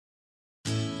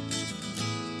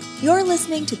You're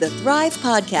listening to the Thrive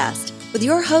Podcast with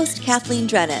your host, Kathleen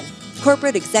Drennan,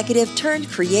 corporate executive turned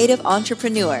creative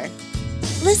entrepreneur.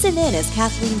 Listen in as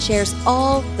Kathleen shares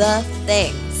all the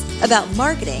things about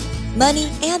marketing, money,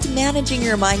 and managing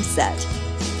your mindset.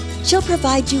 She'll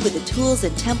provide you with the tools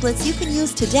and templates you can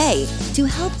use today to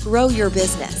help grow your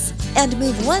business and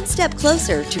move one step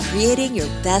closer to creating your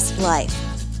best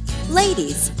life.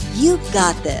 Ladies, you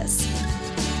got this.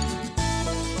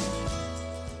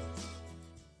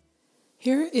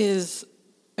 Here is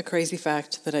a crazy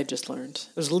fact that I just learned.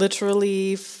 It was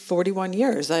literally 41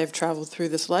 years I have traveled through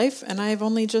this life, and I have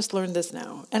only just learned this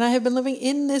now. And I have been living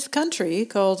in this country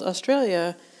called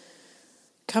Australia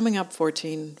coming up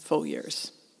 14 full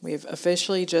years. We've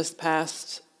officially just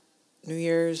passed New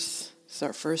Year's. It's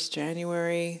our first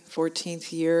January,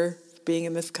 14th year of being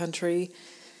in this country.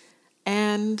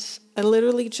 And I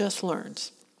literally just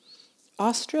learned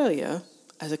Australia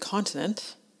as a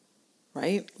continent,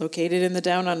 right, located in the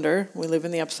down under, we live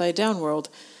in the upside down world.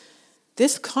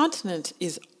 This continent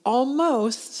is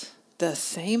almost the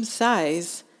same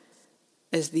size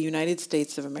as the United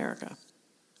States of America.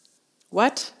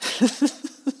 What?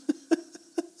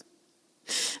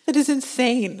 That is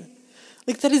insane.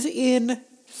 That is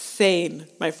insane,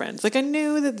 my friends. I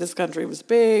knew that this country was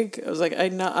big. I was like, I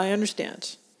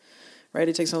understand, right?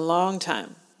 It takes a long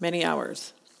time, many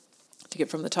hours, to get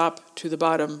from the top to the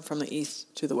bottom, from the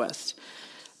east to the west.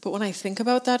 But when I think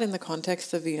about that in the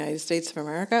context of the United States of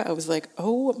America, I was like,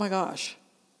 oh my gosh.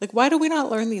 Why do we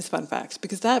not learn these fun facts?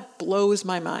 Because that blows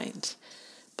my mind.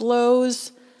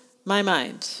 Blows my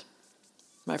mind,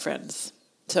 my friends.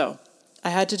 So I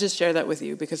had to just share that with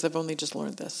you because I've only just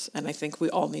learned this, and I think we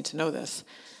all need to know this.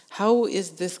 How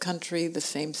is this country the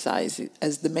same size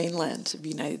as the mainland of the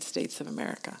United States of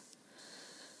America?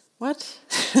 What?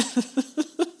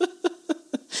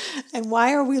 And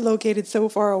why are we located so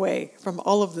far away from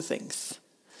all of the things?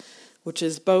 Which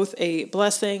is both a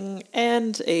blessing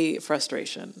and a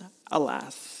frustration.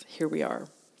 Alas, here we are.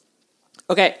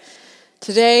 Okay,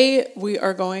 today we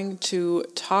are going to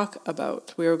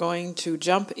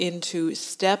jump into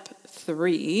step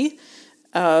 3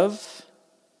 of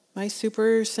my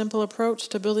super simple approach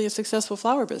to building a successful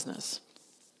flower business.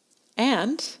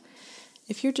 And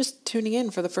if you're just tuning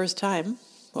in for the first time,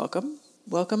 welcome.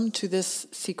 Welcome to this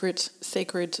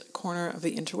sacred corner of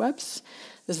the interwebs.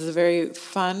 This is a very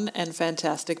fun and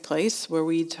fantastic place where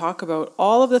we talk about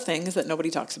all of the things that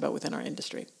nobody talks about within our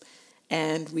industry.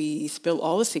 And we spill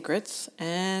all the secrets,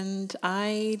 and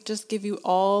I just give you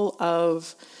all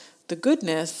of the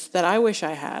goodness that I wish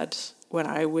I had when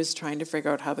I was trying to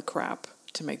figure out how the crap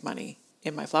to make money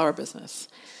in my flower business.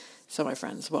 So my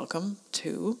friends, welcome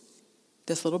to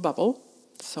this little bubble.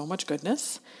 So much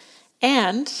goodness.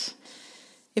 And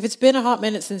if it's been a hot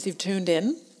minute since you've tuned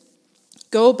in,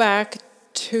 go back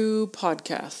to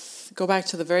podcasts. Go back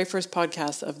to the very first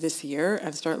podcast of this year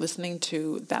and start listening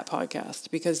to that podcast,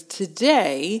 because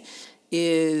today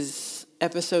is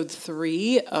episode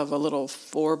 3 of a little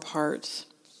 4-part,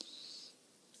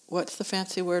 what's the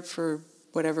fancy word for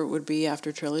whatever it would be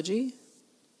after trilogy?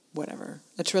 Whatever.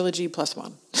 A trilogy plus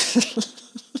 1.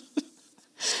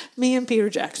 Me and Peter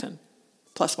Jackson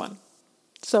plus 1.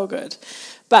 So good.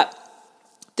 But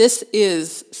this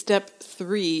is step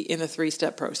 3 in the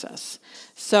 3-step process.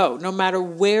 So no matter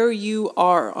where you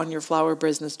are on your flower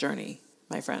business journey,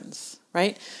 my friends,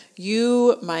 right?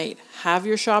 You might have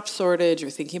your shop sorted. You're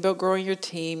thinking about growing your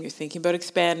team. You're thinking about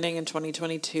expanding in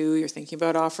 2022. You're thinking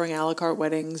about offering a la carte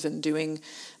weddings and doing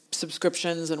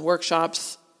subscriptions and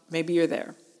workshops. Maybe you're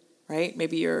there, right?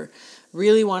 Maybe you're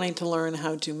really wanting to learn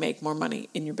how to make more money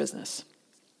in your business.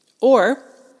 Or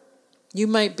you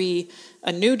might be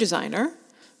a new designer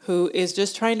who is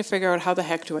just trying to figure out how the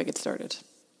heck do I get started?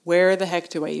 Where the heck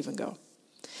do I even go?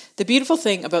 The beautiful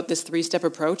thing about this 3-step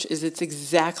approach is it's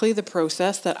exactly the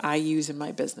process that I use in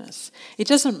my business. It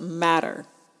doesn't matter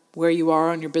where you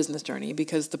are on your business journey,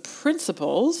 because the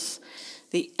principles,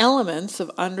 the elements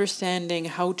of understanding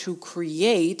how to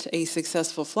create a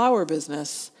successful flower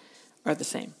business are the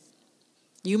same.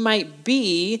 You might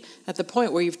be at the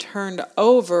point where you've turned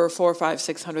over $400,000,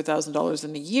 $500,000, $600,000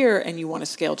 in a year and you want to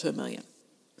scale to $1 million.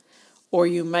 Or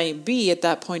you might be at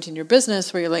that point in your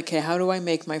business where you're like, okay, how do I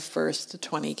make my first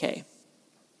 20K?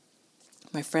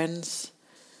 My friends,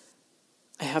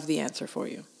 I have the answer for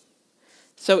you.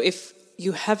 So if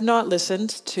you have not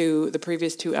listened to the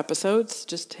previous 2 episodes,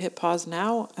 just hit pause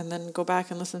now and then go back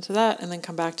and listen to that and then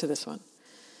come back to this one.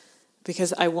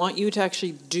 Because I want you to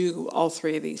actually do all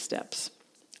 3 of these steps.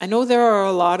 I know there are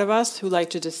a lot of us who like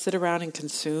to just sit around and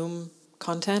consume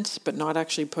content but not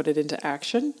actually put it into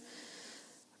action.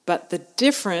 But the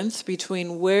difference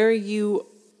between where you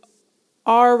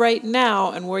are right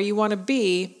now and where you want to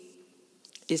be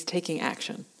is taking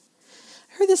action.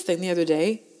 I heard this thing the other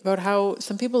day about how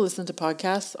some people listen to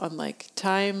podcasts on like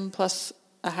time plus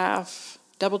a half,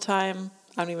 double time.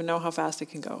 I don't even know how fast it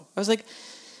can go. I was like,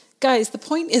 guys, the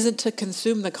point isn't to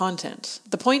consume the content.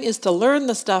 The point is to learn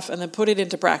the stuff and then put it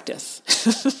into practice.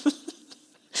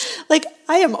 Like,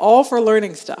 I am all for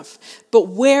learning stuff, but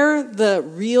where the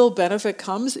real benefit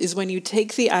comes is when you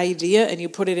take the idea and you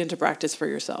put it into practice for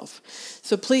yourself.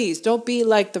 So please don't be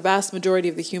like the vast majority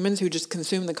of the humans who just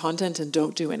consume the content and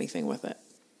don't do anything with it.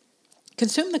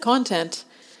 Consume the content,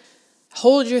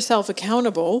 hold yourself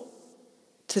accountable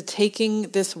to taking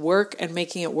this work and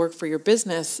making it work for your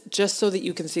business just so that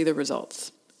you can see the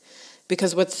results.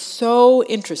 Because what's so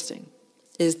interesting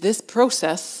is this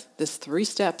process, this 3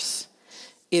 steps,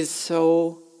 is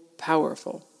so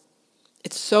powerful.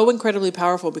 It's so incredibly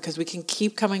powerful because we can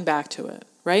keep coming back to it,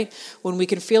 right? When we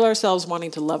can feel ourselves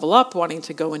wanting to level up, wanting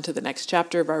to go into the next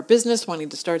chapter of our business, wanting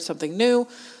to start something new,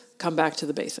 come back to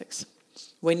the basics.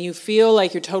 When you feel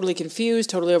like you're totally confused,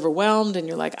 totally overwhelmed, and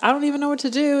you're like, I don't even know what to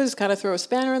do, just kind of throw a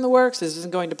spanner in the works, this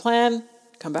isn't going to plan,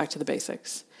 come back to the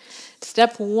basics.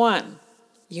 Step 1,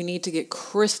 you need to get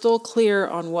crystal clear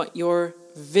on what your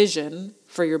vision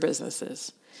for your business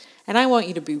is. And I want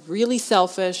you to be really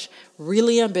selfish,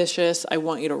 really ambitious. I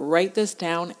want you to write this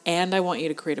down, and I want you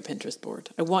to create a Pinterest board.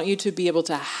 I want you to be able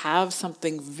to have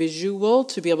something visual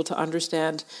to be able to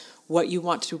understand what you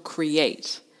want to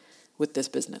create with this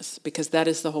business, because that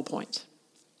is the whole point.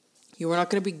 You are not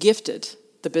going to be gifted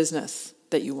the business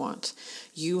that you want.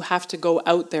 You have to go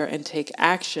out there and take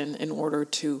action in order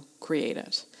to create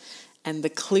it. And the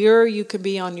clearer you can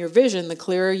be on your vision, the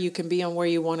clearer you can be on where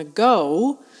you want to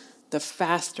go, the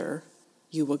faster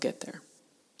you will get there.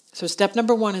 So step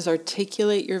number 1 is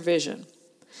articulate your vision.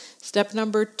 Step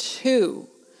number 2,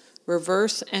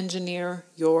 reverse engineer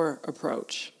your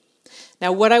approach.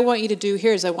 Now, what I want you to do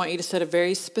here is I want you to set a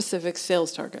very specific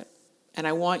sales target. And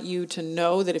I want you to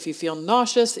know that if you feel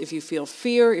nauseous, if you feel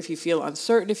fear, if you feel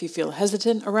uncertain, if you feel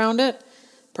hesitant around it,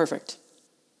 perfect.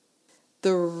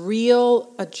 The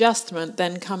real adjustment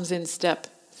then comes in step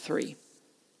 3.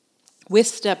 With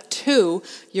step 2,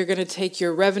 you're going to take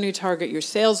your revenue target, your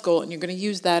sales goal, and you're going to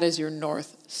use that as your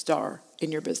North Star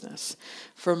in your business.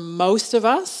 For most of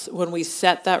us, when we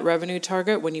set that revenue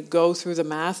target, when you go through the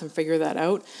math and figure that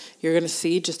out, you're going to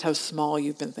see just how small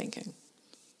you've been thinking,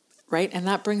 right? And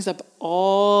that brings up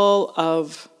all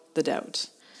of the doubt,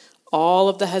 all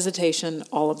of the hesitation,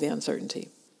 all of the uncertainty,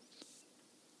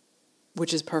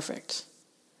 which is perfect.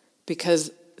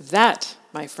 Because that,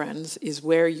 my friends, is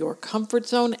where your comfort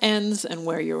zone ends and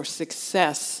where your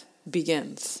success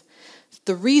begins.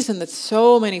 The reason that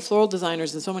so many floral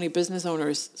designers and so many business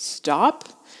owners stop,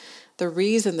 the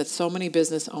reason that so many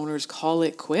business owners call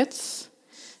it quits,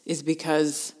 is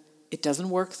because it doesn't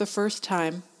work the first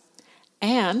time,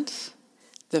 and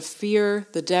the fear,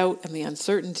 the doubt, and the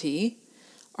uncertainty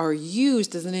are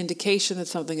used as an indication that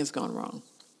something has gone wrong.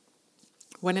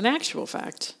 When in actual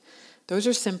fact, those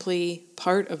are simply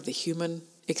part of the human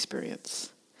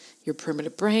experience. Your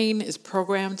primitive brain is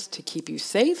programmed to keep you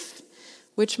safe,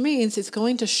 which means it's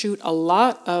going to shoot a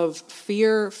lot of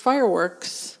fear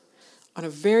fireworks on a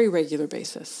very regular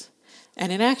basis.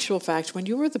 And in actual fact, when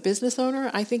you are the business owner,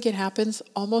 I think it happens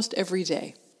almost every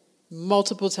day,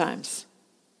 multiple times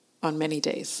on many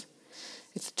days.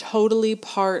 It's totally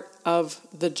part of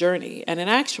the journey. And in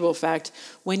actual fact,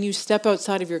 when you step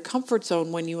outside of your comfort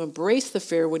zone, when you embrace the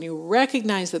fear, when you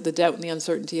recognize that the doubt and the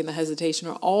uncertainty and the hesitation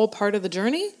are all part of the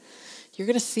journey, you're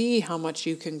going to see how much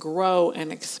you can grow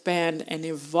and expand and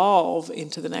evolve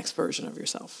into the next version of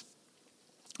yourself.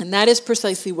 And that is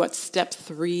precisely what step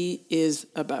 3 is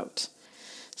about.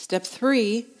 Step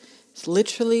 3 is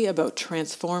literally about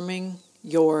transforming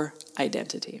your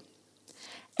identity.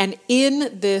 And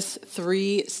in this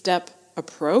 3-step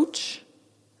approach,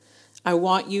 I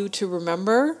want you to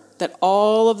remember that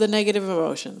all of the negative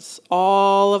emotions,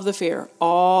 all of the fear,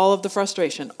 all of the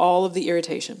frustration, all of the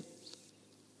irritation,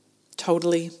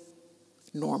 totally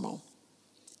normal.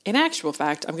 In actual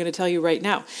fact, I'm going to tell you right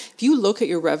now, if you look at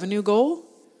your revenue goal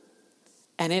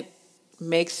and it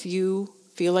makes you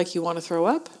feel like you want to throw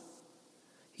up,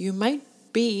 you might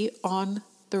be on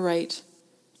the right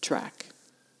track.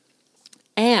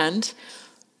 And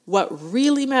what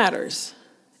really matters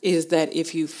is that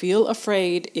if you feel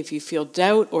afraid, if you feel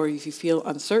doubt, or if you feel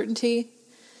uncertainty,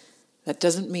 that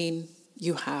doesn't mean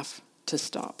you have to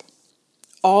stop.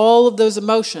 All of those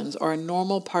emotions are a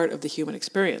normal part of the human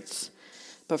experience.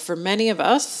 But for many of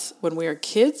us, when we are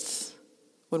kids,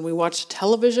 when we watch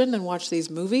television and watch these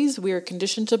movies, we are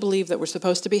conditioned to believe that we're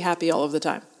supposed to be happy all of the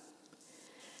time.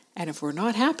 And if we're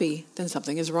not happy, then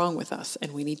something is wrong with us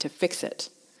and we need to fix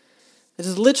it. This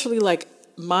is literally like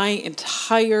my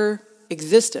entire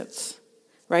existence,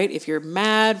 right? If you're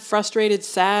mad, frustrated,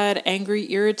 sad,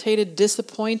 angry, irritated,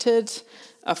 disappointed,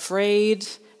 afraid,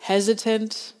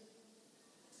 hesitant,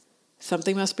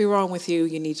 something must be wrong with you.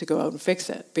 You need to go out and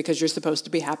fix it because you're supposed to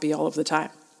be happy all of the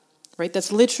time, right?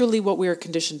 That's literally what we are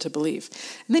conditioned to believe.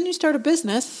 And then you start a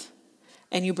business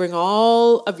and you bring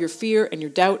all of your fear and your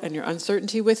doubt and your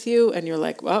uncertainty with you, and you're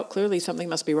like, well, clearly something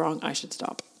must be wrong. I should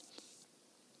stop.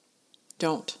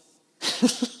 Don't.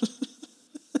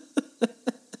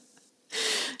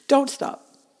 Don't stop.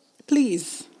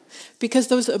 Please. Because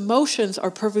those emotions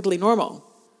are perfectly normal.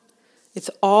 It's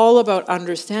all about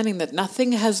understanding that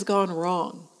nothing has gone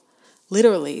wrong.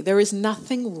 Literally, there is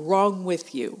nothing wrong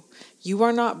with you. You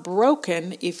are not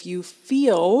broken if you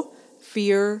feel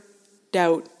fear,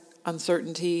 doubt,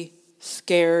 uncertainty,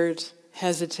 scared,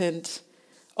 hesitant,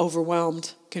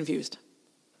 overwhelmed, confused.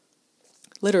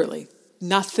 Literally,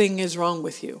 nothing is wrong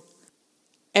with you.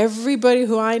 Everybody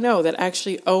who I know that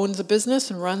actually owns a business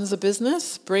and runs a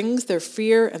business brings their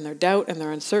fear and their doubt and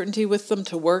their uncertainty with them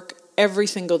to work every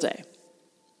single day.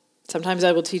 Sometimes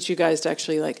I will teach you guys to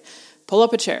actually pull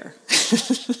up a chair.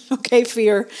 Okay,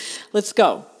 fear, let's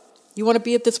go. You want to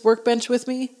be at this workbench with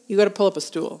me? You got to pull up a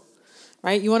stool.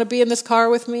 Right? You want to be in this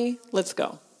car with me? Let's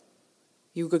go.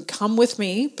 You can come with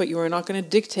me, but you are not going to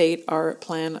dictate our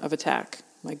plan of attack,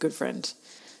 my good friend,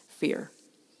 fear.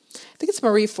 I think it's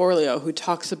Marie Forleo who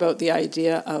talks about the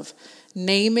idea of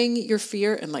naming your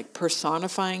fear and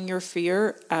personifying your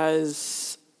fear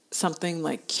as something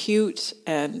cute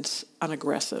and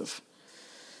unaggressive.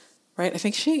 Right?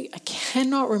 I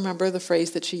cannot remember the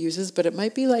phrase that she uses, but it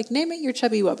might be name it your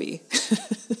chubby wubby.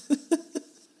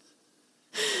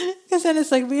 Because then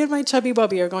it's me and my chubby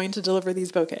bubby are going to deliver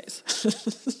these bouquets.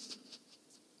 It's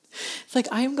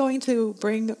I am going to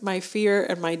bring my fear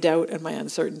and my doubt and my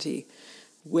uncertainty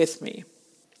with me.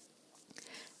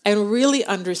 And really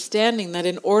understanding that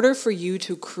in order for you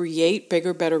to create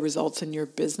bigger, better results in your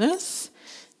business,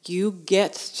 you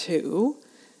get to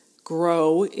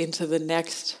grow into the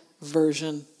next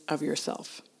version of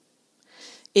yourself.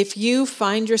 If you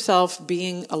find yourself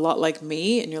being a lot like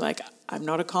me and you're I'm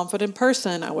not a confident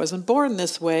person, I wasn't born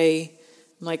this way,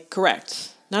 I'm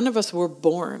correct. None of us were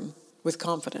born with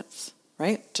confidence,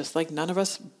 right? Just like none of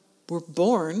us were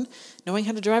born knowing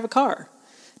how to drive a car.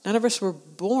 None of us were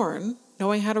born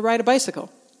knowing how to ride a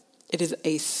bicycle. It is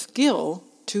a skill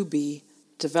to be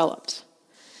developed.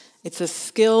 It's a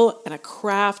skill and a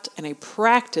craft and a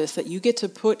practice that you get to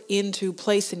put into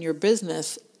place in your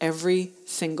business every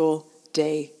single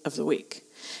day of the week.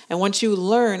 And once you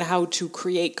learn how to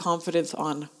create confidence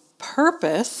on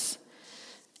purpose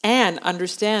and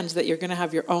understand that you're going to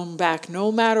have your own back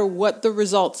no matter what the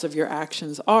results of your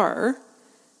actions are,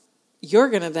 you're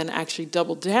going to then actually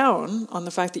double down on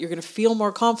the fact that you're going to feel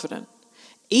more confident.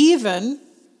 Even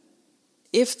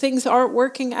if things aren't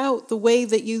working out the way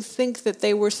that you think that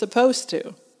they were supposed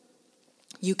to,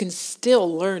 you can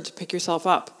still learn to pick yourself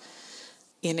up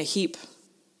in a heap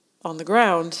on the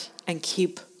ground and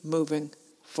keep moving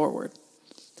forward.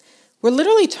 We're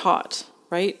literally taught,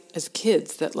 right, as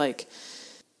kids that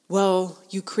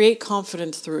you create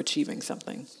confidence through achieving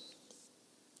something,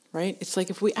 right? It's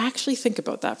if we actually think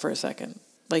about that for a second,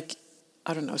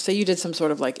 I don't know, say you did some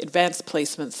sort of advanced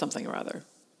placement, something or other,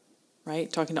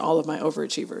 right? Talking to all of my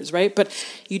overachievers, right? But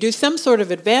you do some sort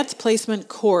of advanced placement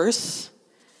course,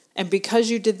 and because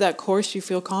you did that course, you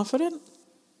feel confident?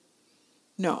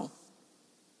 No.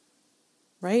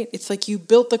 Right? It's you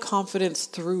built the confidence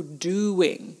through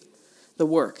doing the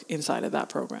work inside of that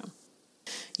program.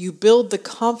 You build the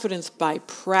confidence by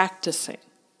practicing.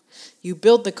 You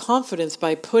build the confidence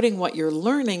by putting what you're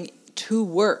learning to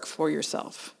work for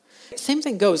yourself. Same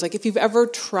thing goes, if you've ever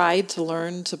tried to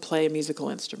learn to play a musical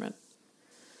instrument.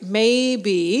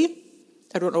 Maybe,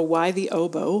 I don't know why the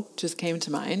oboe just came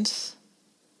to mind.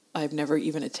 I've never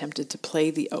even attempted to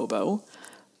play the oboe,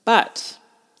 but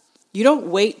you don't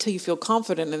wait till you feel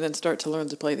confident and then start to learn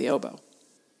to play the oboe.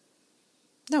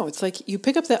 No, it's you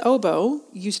pick up the oboe,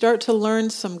 you start to learn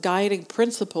some guiding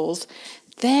principles,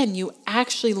 then you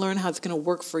actually learn how it's going to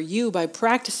work for you by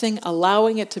practicing,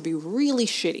 allowing it to be really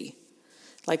shitty,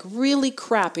 really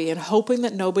crappy, and hoping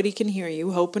that nobody can hear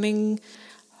you, hoping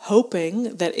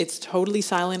that it's totally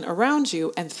silent around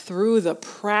you, and through the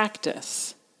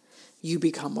practice, you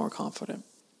become more confident.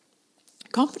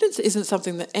 Confidence isn't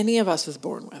something that any of us is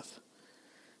born with,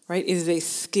 right? It is a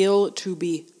skill to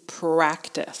be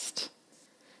practiced,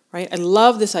 right? I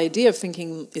love this idea of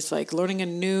thinking it's learning a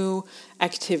new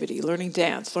activity, learning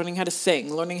dance, learning how to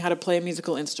sing, learning how to play a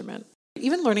musical instrument.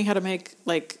 Even learning how to make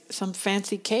like some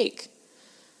fancy cake,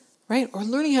 right? Or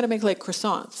learning how to make like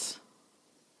croissants.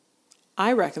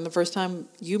 I reckon the first time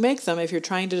you make them, if you're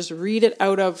trying to just read it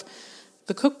out of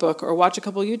the cookbook or watch a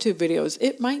couple YouTube videos,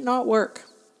 it might not work.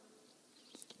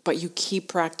 But you keep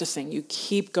practicing, you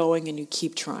keep going, and you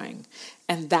keep trying.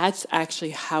 And that's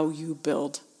actually how you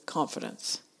build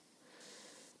confidence.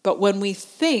 But when we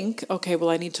think, okay, well,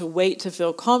 I need to wait to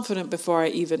feel confident before I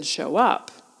even show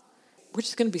up, we're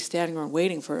just going to be standing around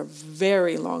waiting for a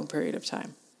very long period of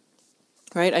time.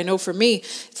 Right? I know for me,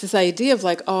 it's this idea of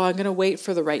like, oh, I'm going to wait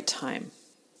for the right time.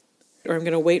 Or I'm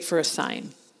going to wait for a sign.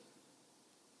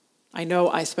 I know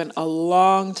I spent a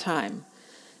long time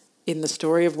in the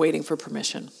story of waiting for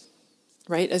permission.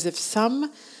 Right? As if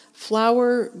some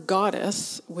flower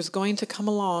goddess was going to come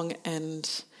along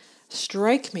and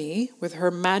strike me with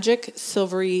her magic,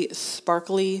 silvery,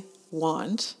 sparkly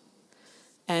wand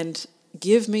and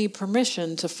give me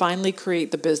permission to finally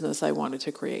create the business I wanted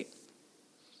to create.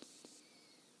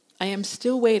 I am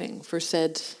still waiting for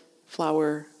said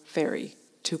flower fairy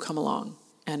to come along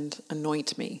and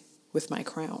anoint me with my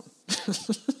crown.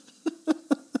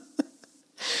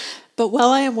 But while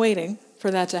I am waiting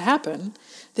for that to happen,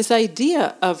 this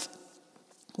idea of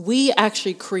we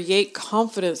actually create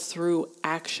confidence through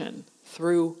action,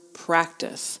 through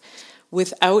practice,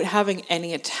 without having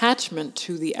any attachment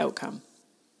to the outcome.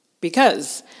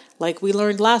 Because, like we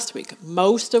learned last week,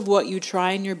 most of what you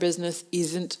try in your business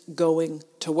isn't going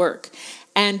to work.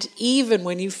 And even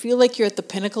when you feel like you're at the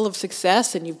pinnacle of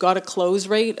success and you've got a close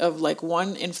rate of like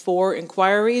 1 in 4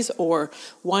 inquiries or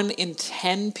 1 in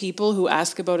 10 people who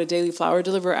ask about a daily flower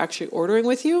deliverer actually ordering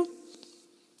with you,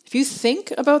 if you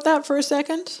think about that for a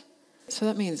second, so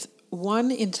that means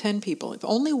 1 in 10 people, if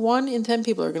only 1 in 10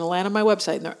 people are going to land on my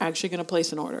website and they're actually going to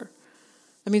place an order,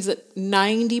 that means that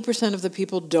 90% of the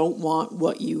people don't want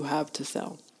what you have to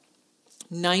sell.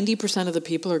 90% of the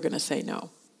people are going to say no.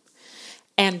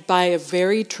 And by a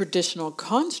very traditional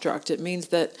construct, it means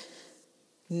that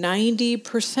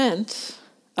 90%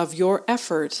 of your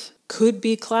effort could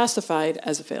be classified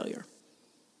as a failure.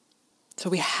 So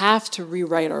we have to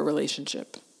rewrite our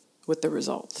relationship with the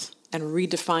results and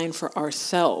redefine for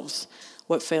ourselves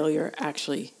what failure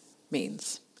actually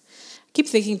means. I keep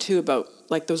thinking too about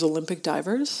like those Olympic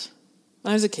divers.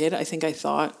 When I was a kid, I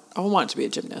thought, I wanted to be a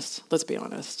gymnast, let's be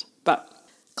honest. But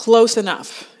close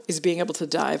enough is being able to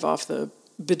dive off the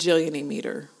bajillion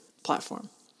meter platform.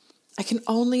 I can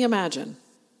only imagine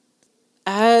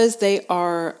as they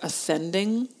are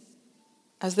ascending,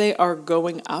 as they are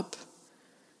going up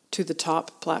to the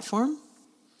top platform,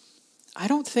 I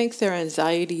don't think their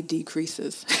anxiety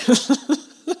decreases.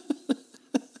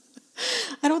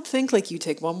 I don't think like you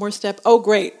take one more step. Oh,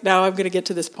 great. Now I'm going to get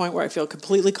to this point where I feel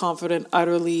completely confident,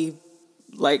 utterly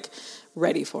like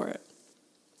ready for it.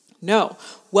 No,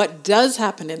 what does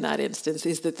happen in that instance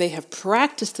is that they have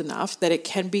practiced enough that it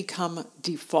can become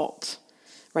default,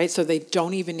 right? So they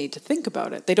don't even need to think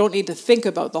about it. They don't need to think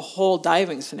about the whole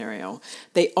diving scenario.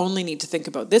 They only need to think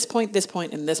about this point,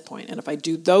 and this point. And if I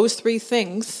do those 3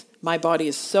 things, my body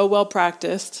is so well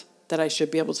practiced that I should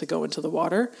be able to go into the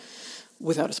water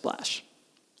without a splash.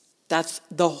 That's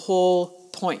the whole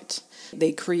point.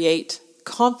 They create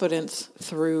confidence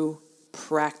through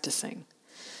practicing.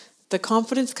 The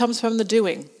confidence comes from the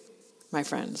doing, my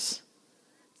friends.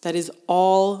 That is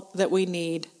all that we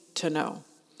need to know.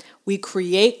 We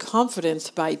create confidence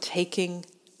by taking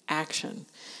action.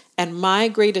 And my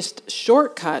greatest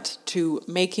shortcut to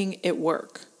making it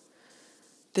work,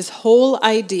 this whole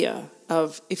idea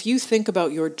of if you think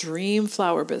about your dream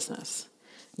flower business,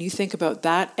 and you think about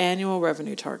that annual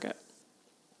revenue target.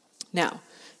 Now,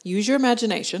 use your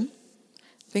imagination.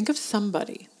 Think of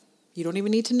somebody. You don't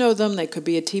even need to know them. They could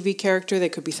be a TV character. They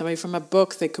could be somebody from a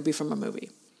book. They could be from a movie.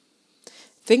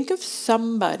 Think of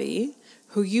somebody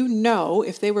who you know,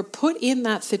 if they were put in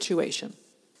that situation,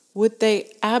 would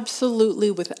they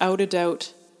absolutely, without a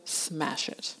doubt, smash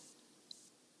it?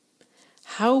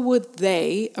 How would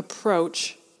they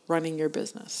approach running your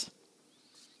business?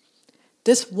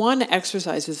 This one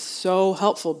exercise is so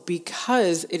helpful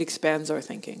because it expands our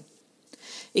thinking.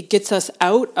 It gets us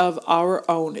out of our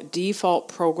own default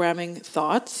programming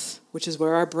thoughts, which is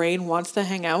where our brain wants to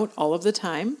hang out all of the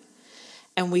time.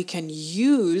 And we can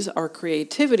use our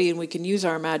creativity and we can use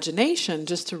our imagination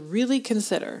just to really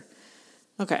consider,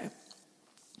 okay,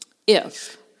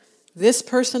 if this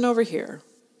person over here,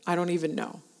 I don't even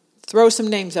know, throw some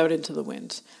names out into the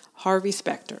wind, Harvey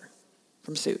Specter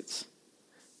from Suits,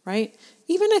 right?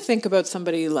 Even I think about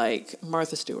somebody like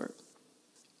Martha Stewart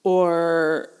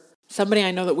or somebody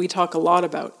I know that we talk a lot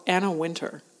about, Anna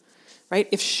Wintour, right?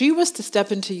 If she was to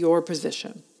step into your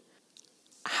position,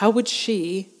 how would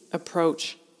she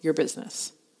approach your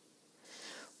business?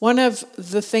 One of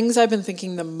the things I've been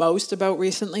thinking the most about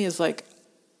recently is like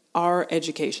our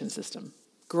education system.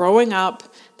 Growing up,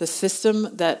 the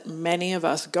system that many of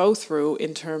us go through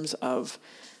in terms of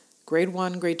grade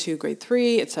 1, grade 2, grade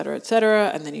 3, et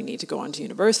cetera, and then you need to go on to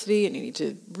university and you need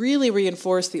to really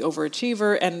reinforce the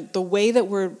overachiever, and the way that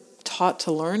we're taught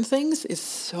to learn things is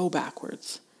so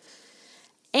backwards.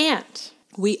 And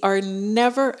we are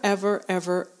never, ever,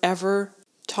 ever, ever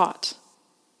taught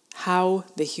how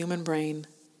the human brain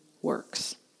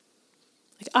works.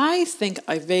 Like, I think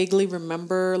I vaguely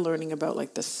remember learning about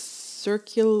like the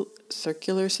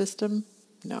circular system.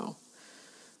 No.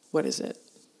 What is it?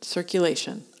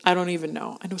 Circulation. I don't even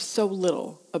know. I know so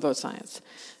little about science.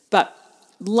 But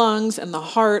lungs and the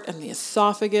heart and the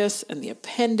esophagus and the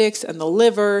appendix and the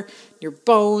liver, your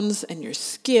bones and your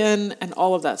skin and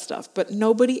all of that stuff. But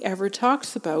nobody ever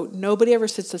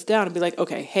sits us down and be like,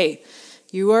 okay, hey,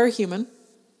 you are a human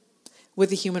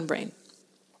with a human brain.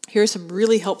 Here are some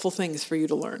really helpful things for you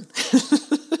to learn.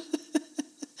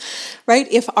 Right?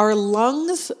 If our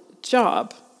lungs'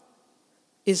 job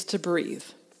is to breathe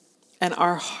and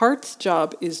our heart's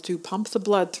job is to pump the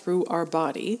blood through our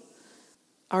body,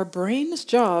 our brain's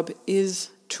job is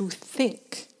to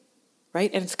think,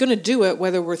 right? And it's going to do it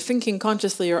whether we're thinking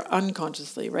consciously or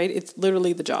unconsciously, right? It's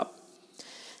literally the job.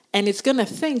 And it's going to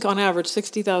think on average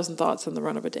 60,000 thoughts in the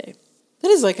run of a day.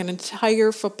 That is like an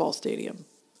entire football stadium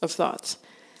of thoughts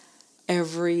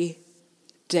every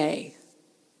day.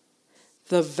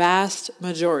 The vast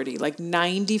majority, like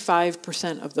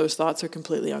 95% of those thoughts are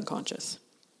completely unconscious.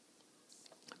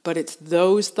 But it's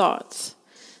those thoughts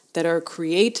that are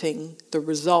creating the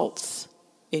results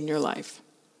in your life.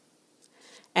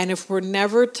 And if we're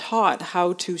never taught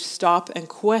how to stop and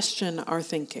question our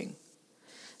thinking,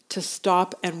 to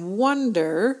stop and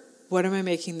wonder, what am I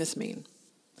making this mean?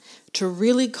 To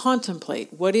really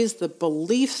contemplate, what is the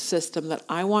belief system that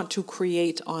I want to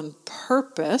create on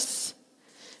purpose?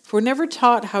 If we're never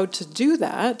taught how to do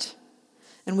that,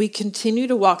 and we continue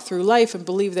to walk through life and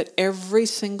believe that every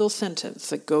single sentence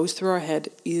that goes through our head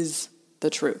is the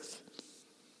truth.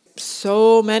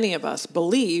 So many of us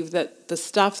believe that the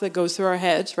stuff that goes through our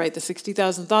heads, right, the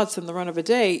 60,000 thoughts in the run of a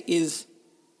day is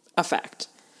a fact.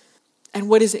 And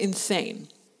what is insane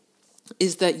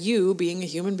is that you, being a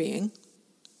human being,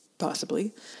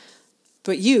 possibly,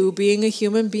 but you, being a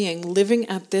human being living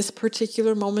at this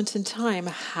particular moment in time,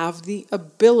 have the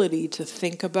ability to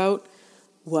think about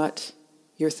what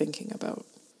you're thinking about.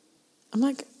 I'm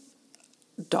like,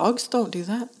 dogs don't do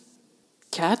that.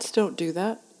 Cats don't do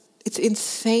that. It's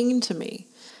insane to me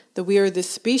that we are this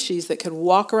species that can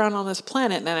walk around on this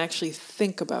planet and actually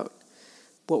think about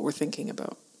what we're thinking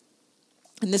about.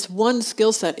 And this one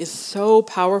skill set is so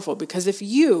powerful because if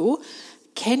you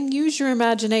can use your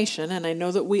imagination, and I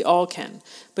know that we all can,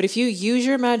 but if you use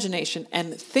your imagination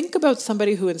and think about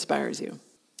somebody who inspires you,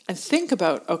 and think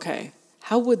about, okay,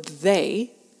 how would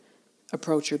they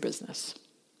approach your business?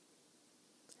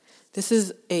 This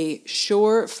is a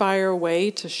surefire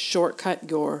way to shortcut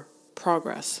your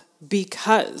progress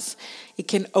because it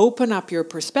can open up your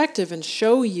perspective and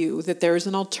show you that there is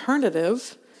an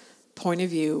alternative point of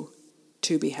view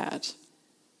to be had.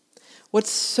 What's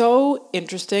so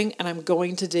interesting, and I'm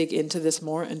going to dig into this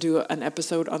more and do an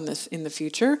episode on this in the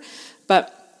future,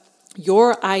 but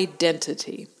your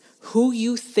identity, who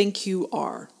you think you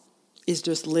are, is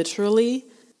just literally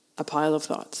a pile of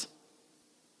thoughts,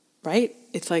 right?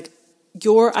 It's like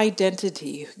your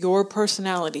identity, your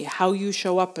personality, how you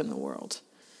show up in the world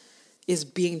is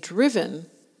being driven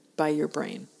by your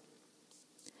brain.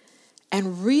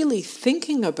 And really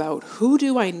thinking about who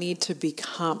do I need to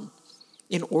become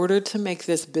in order to make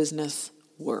this business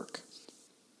work?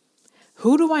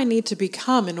 Who do I need to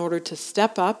become in order to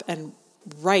step up and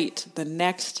write the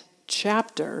next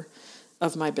chapter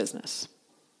of my business?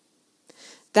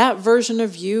 That version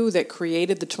of you that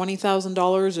created the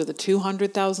 $20,000 or the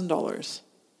 $200,000,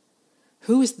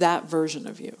 who is that version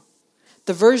of you?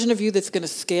 The version of you that's going to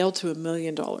scale to $1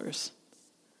 million.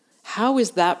 How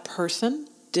is that person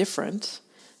different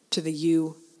to the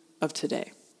you of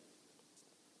today?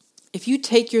 If you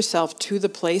take yourself to the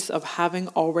place of having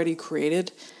already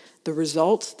created the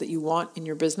results that you want in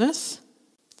your business,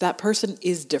 that person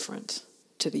is different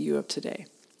to the you of today.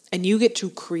 And you get to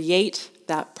create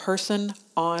that person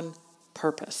on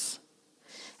purpose.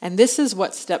 And this is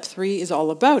what step 3 is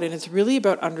all about. And it's really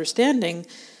about understanding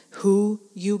who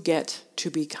you get to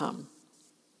become.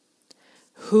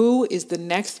 Who is the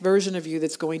next version of you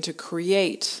that's going to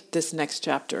create this next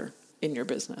chapter in your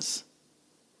business?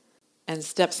 And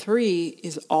step 3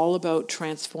 is all about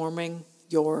transforming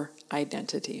your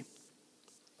identity.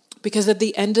 Because at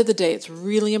the end of the day, it's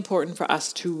really important for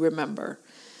us to remember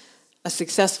a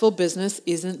successful business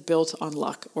isn't built on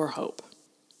luck or hope.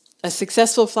 A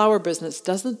successful flower business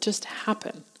doesn't just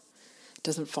happen. It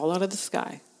doesn't fall out of the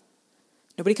sky.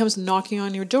 Nobody comes knocking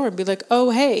on your door and be like,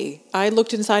 oh, hey, I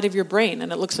looked inside of your brain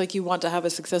and it looks like you want to have a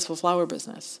successful flower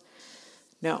business.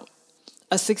 No.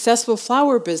 A successful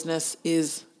flower business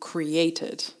is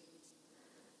created,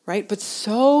 right? But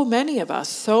so many of us,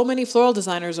 so many floral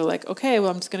designers are like, okay,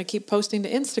 well, I'm just going to keep posting to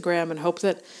Instagram and hope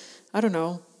that, I don't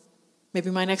know,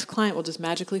 maybe my next client will just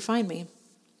magically find me.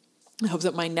 I hope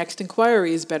that my next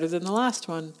inquiry is better than the last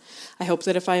one. I hope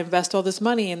that if I invest all this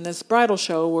money in this bridal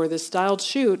show or this styled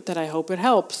shoot, that I hope it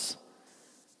helps.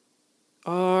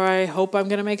 Or I hope I'm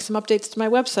going to make some updates to my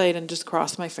website and just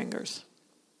cross my fingers.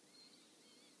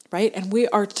 Right? And we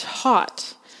are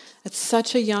taught at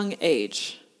such a young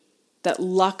age that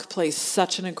luck plays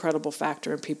such an incredible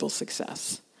factor in people's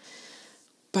success.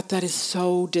 But that is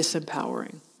so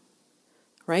disempowering.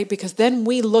 Right? Because then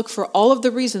we look for all of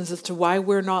the reasons as to why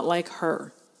we're not like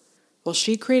her. Well,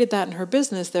 she created that in her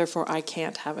business, therefore I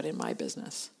can't have it in my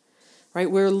business. Right?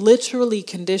 We're literally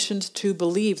conditioned to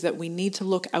believe that we need to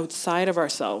look outside of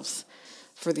ourselves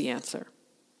for the answer.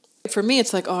 For me,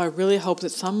 it's like, oh, I really hope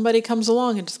that somebody comes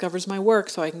along and discovers my work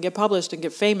so I can get published and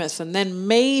get famous. And then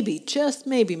maybe, just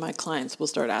maybe, my clients will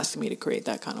start asking me to create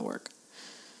that kind of work.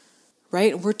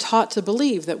 Right? We're taught to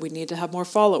believe that we need to have more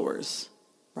followers.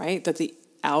 Right? That the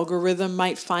algorithm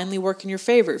might finally work in your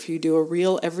favor if you do a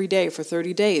reel every day for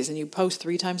 30 days and you post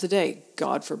 3 times a day.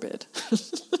 God forbid.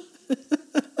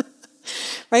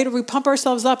 Right? Or we pump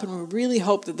ourselves up and we really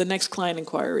hope that the next client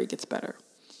inquiry gets better.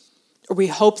 Or we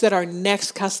hope that our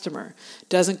next customer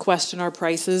doesn't question our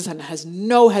prices and has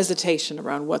no hesitation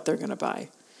around what they're going to buy.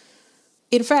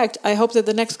 In fact, I hope that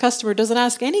the next customer doesn't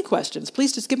ask any questions.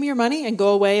 Please just give me your money and go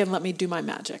away and let me do my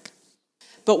magic.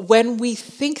 But when we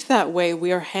think that way,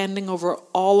 we are handing over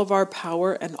all of our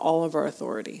power and all of our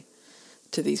authority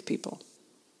to these people.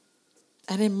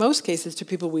 And in most cases, to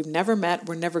people we've never met,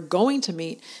 we're never going to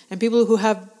meet, and people who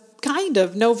have kind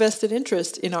of no vested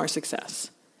interest in our success.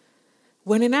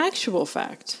 When in actual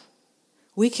fact,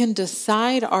 we can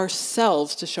decide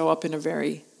ourselves to show up in a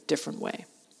very different way.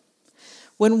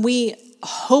 When we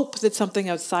hope that something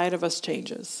outside of us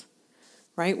changes,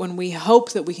 right? When we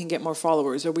hope that we can get more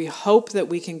followers, or we hope that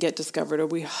we can get discovered, or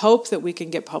we hope that we can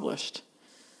get published,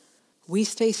 we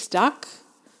stay stuck,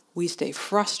 we stay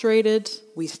frustrated,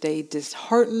 we stay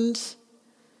disheartened,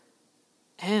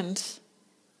 and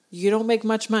you don't make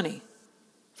much money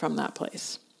from that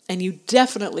place. And you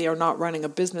definitely are not running a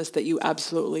business that you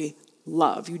absolutely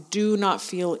love. You do not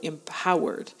feel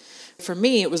empowered. For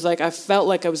me, it was like I felt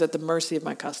like I was at the mercy of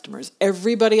my customers.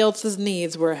 Everybody else's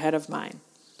needs were ahead of mine.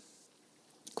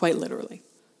 Quite literally.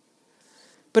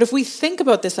 But if we think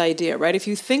about this idea, right? If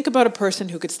you think about a person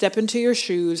who could step into your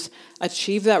shoes,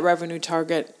 achieve that revenue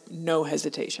target, no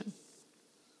hesitation.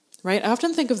 Right? I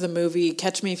often think of the movie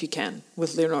Catch Me If You Can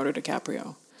with Leonardo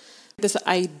DiCaprio. This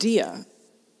idea,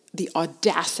 the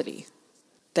audacity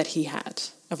that he had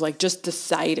of like just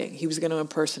deciding he was going to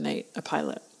impersonate a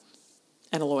pilot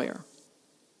and a lawyer.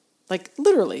 Like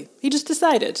literally, he just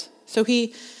decided. So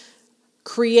he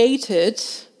created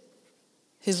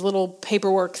his little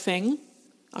paperwork thing.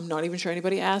 I'm not even sure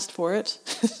anybody asked for it.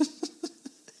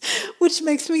 Which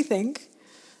makes me think,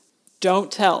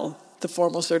 don't tell the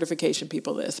formal certification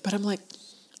people this. But I'm like,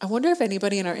 I wonder if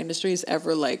anybody in our industry has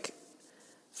ever like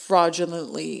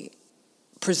fraudulently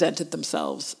presented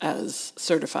themselves as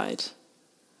certified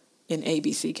in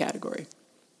ABC category.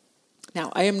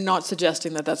 Now, I am not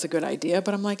suggesting that that's a good idea,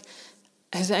 but I'm like,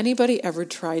 has anybody ever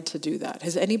tried to do that?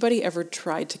 Has anybody ever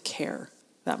tried to care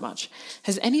that much?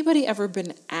 Has anybody ever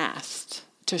been asked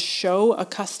to show a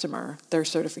customer their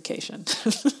certification?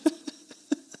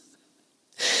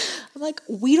 I'm like,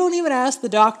 we don't even ask the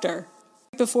doctor.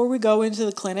 Before we go into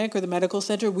the clinic or the medical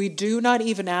center, we do not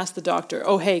even ask the doctor,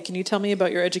 oh, hey, can you tell me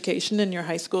about your education and your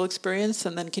high school experience?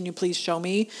 And then can you please show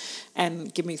me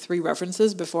and give me 3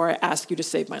 references before I ask you to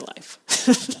save my life?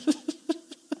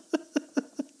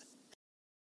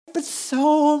 But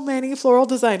so many floral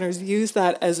designers use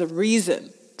that as a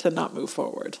reason to not move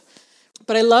forward.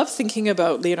 But I love thinking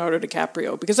about Leonardo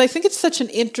DiCaprio because I think it's such an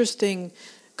interesting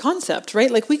concept,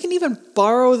 right? Like we can even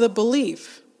borrow the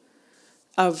belief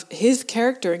of his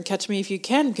character in Catch Me If You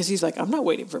Can because he's like, I'm not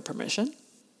waiting for permission.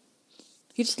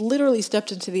 He just literally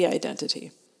stepped into the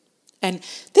identity. And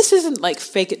this isn't like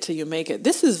fake it till you make it.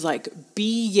 This is like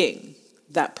being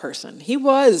that person. He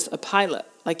was a pilot.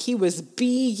 Like he was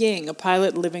being a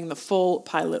pilot living the full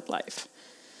pilot life.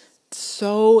 It's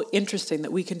so interesting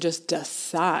that we can just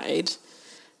decide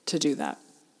to do that.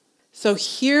 So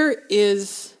here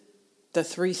is the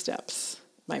 3 steps,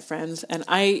 my friends. And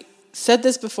I said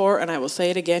this before, and I will say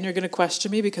it again. You're going to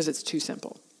question me because it's too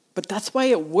simple. But that's why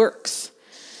it works.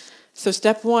 So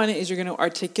step 1 is you're going to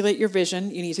articulate your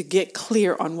vision. You need to get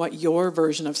clear on what your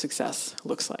version of success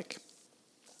looks like.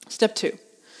 Step 2,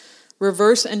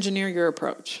 reverse engineer your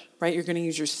approach, right? You're going to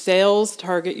use your sales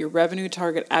target, your revenue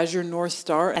target as your North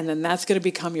Star, and then that's going to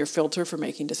become your filter for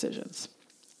making decisions.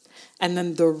 And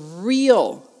then the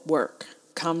real work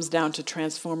comes down to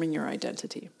transforming your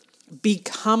identity,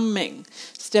 becoming,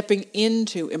 stepping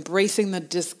into, embracing the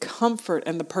discomfort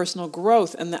and the personal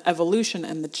growth and the evolution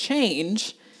and the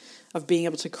change of being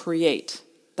able to create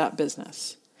that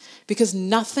business. Because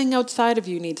nothing outside of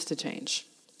you needs to change.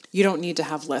 You don't need to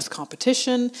have less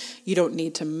competition. You don't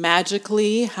need to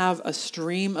magically have a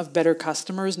stream of better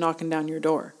customers knocking down your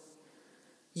door.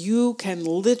 You can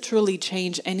literally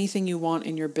change anything you want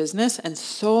in your business, and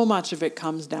so much of it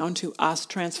comes down to us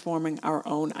transforming our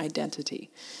own identity.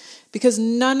 Because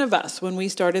none of us, when we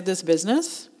started this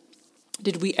business,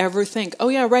 did we ever think, oh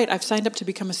yeah, right, I've signed up to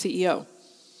become a CEO.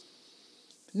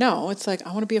 No, it's like,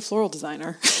 I want to be a floral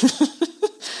designer.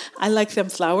 I like them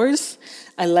flowers.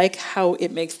 I like how it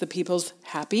makes the people's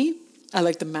happy. I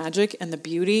like the magic and the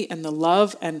beauty and the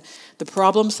love and the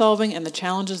problem solving and the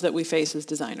challenges that we face as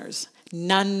designers.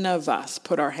 None of us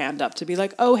put our hand up to be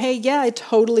like, oh, hey, yeah, I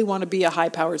totally want to be a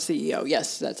high-powered CEO.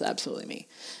 Yes, that's absolutely me.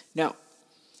 No.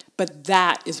 But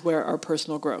that is where our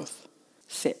personal growth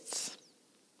sits.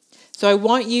 So I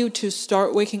want you to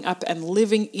start waking up and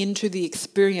living into the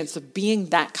experience of being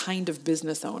that kind of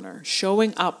business owner,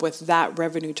 showing up with that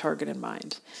revenue target in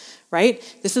mind, right?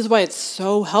 This is why it's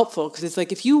so helpful, because it's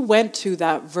like if you went to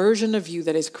that version of you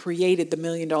that has created the $1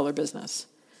 million business,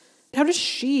 how does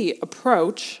she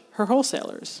approach her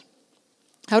wholesalers?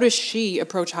 How does she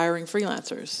approach hiring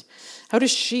freelancers? How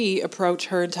does she approach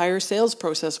her entire sales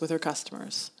process with her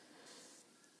customers?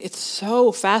 It's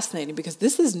so fascinating because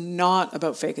this is not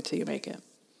about fake it till you make it.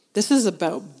 This is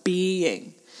about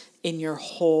being in your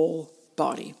whole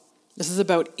body. This is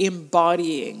about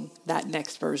embodying that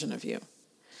next version of you.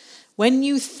 When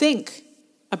you think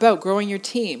about growing your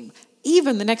team,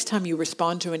 even the next time you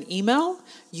respond to an email,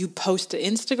 you post to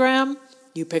Instagram,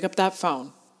 you pick up that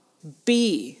phone.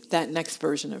 Be that next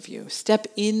version of you. Step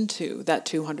into that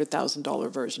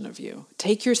 $200,000 version of you.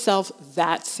 Take yourself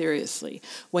that seriously.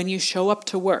 When you show up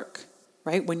to work,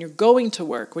 right? When you're going to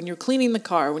work, when you're cleaning the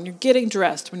car, when you're getting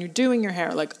dressed, when you're doing your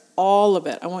hair, like all of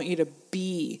it, I want you to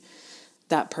be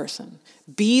that person.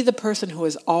 Be the person who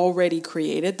has already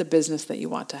created the business that you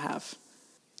want to have.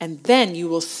 And then you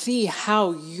will see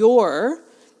how your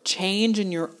change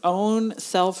in your own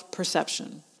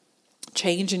self-perception,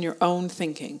 change in your own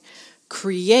thinking,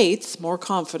 creates more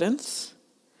confidence,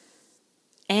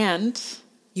 and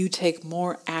you take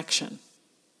more action.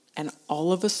 And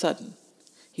all of a sudden,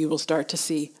 you will start to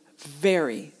see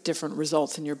very different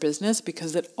results in your business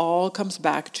because it all comes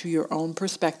back to your own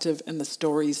perspective and the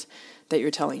stories that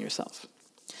you're telling yourself.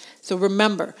 So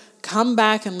remember, come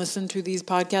back and listen to these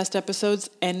podcast episodes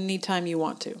anytime you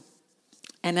want to.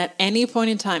 And at any point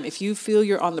in time, if you feel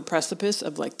you're on the precipice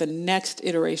of like the next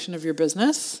iteration of your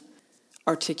business,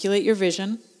 articulate your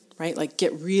vision, right? Like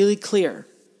get really clear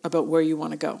about where you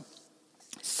want to go.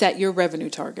 Set your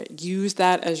revenue target. Use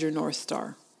that as your North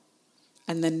Star.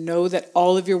 And then know that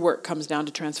all of your work comes down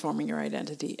to transforming your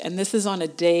identity. And this is on a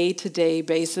day-to-day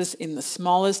basis in the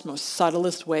smallest, most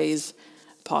subtlest ways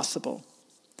possible.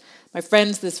 My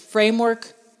friends, this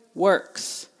framework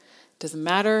works. Doesn't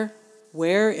matter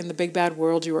where in the big bad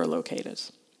world you are located.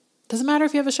 Doesn't matter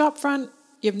if you have a shop front,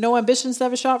 you have no ambitions to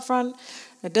have a shop front.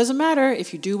 It doesn't matter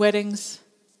if you do weddings,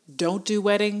 don't do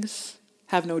weddings,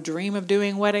 have no dream of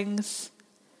doing weddings.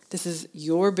 This is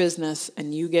your business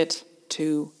and you get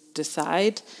to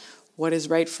decide what is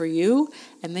right for you.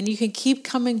 And then you can keep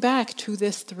coming back to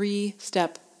this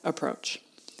 3-step approach.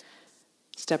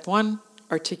 Step 1,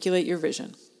 articulate your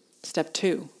vision. Step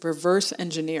 2, reverse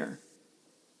engineer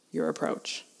your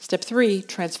approach. Step 3,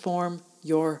 transform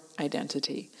your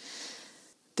identity.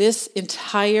 This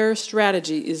entire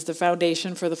strategy is the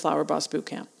foundation for the Flower Boss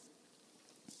Bootcamp.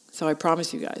 So I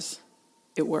promise you guys,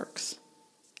 it works.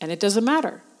 And it doesn't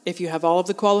matter if you have all of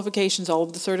the qualifications, all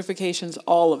of the certifications,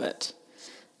 all of it.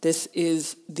 This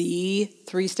is the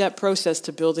 3-step process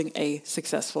to building a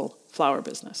successful flower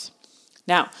business.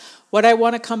 Now, what I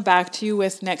want to come back to you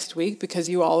with next week, because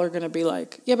you all are going to be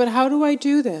like, yeah, but how do I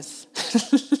do this?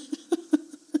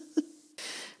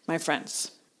 My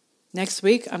friends, next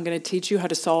week, I'm going to teach you how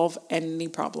to solve any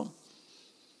problem.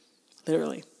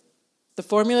 Literally. The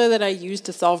formula that I use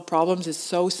to solve problems is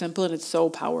so simple and it's so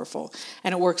powerful.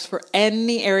 And it works for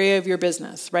any area of your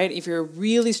business, right? If you're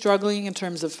really struggling in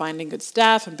terms of finding good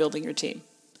staff and building your team.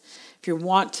 If you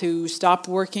want to stop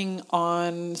working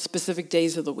on specific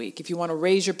days of the week, if you want to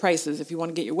raise your prices, if you want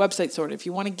to get your website sorted, if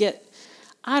you want to get,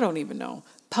 I don't even know,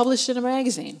 published in a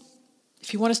magazine,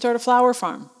 if you want to start a flower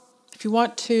farm, if you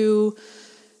want to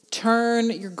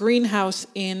turn your greenhouse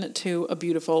into a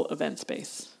beautiful event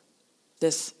space,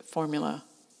 this formula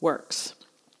works.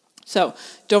 So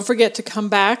don't forget to come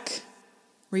back,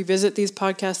 revisit these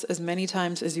podcasts as many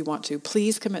times as you want to.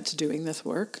 Please commit to doing this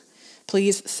work.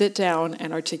 Please sit down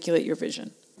and articulate your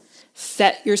vision.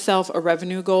 Set yourself a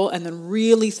revenue goal and then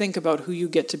really think about who you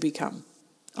get to become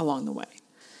along the way,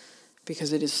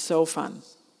 because it is so fun,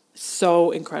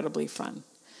 so incredibly fun.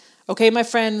 Okay, my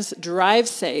friends, drive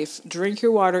safe, drink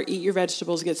your water, eat your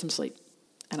vegetables, get some sleep.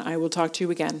 And I will talk to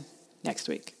you again next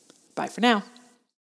week. Bye for now.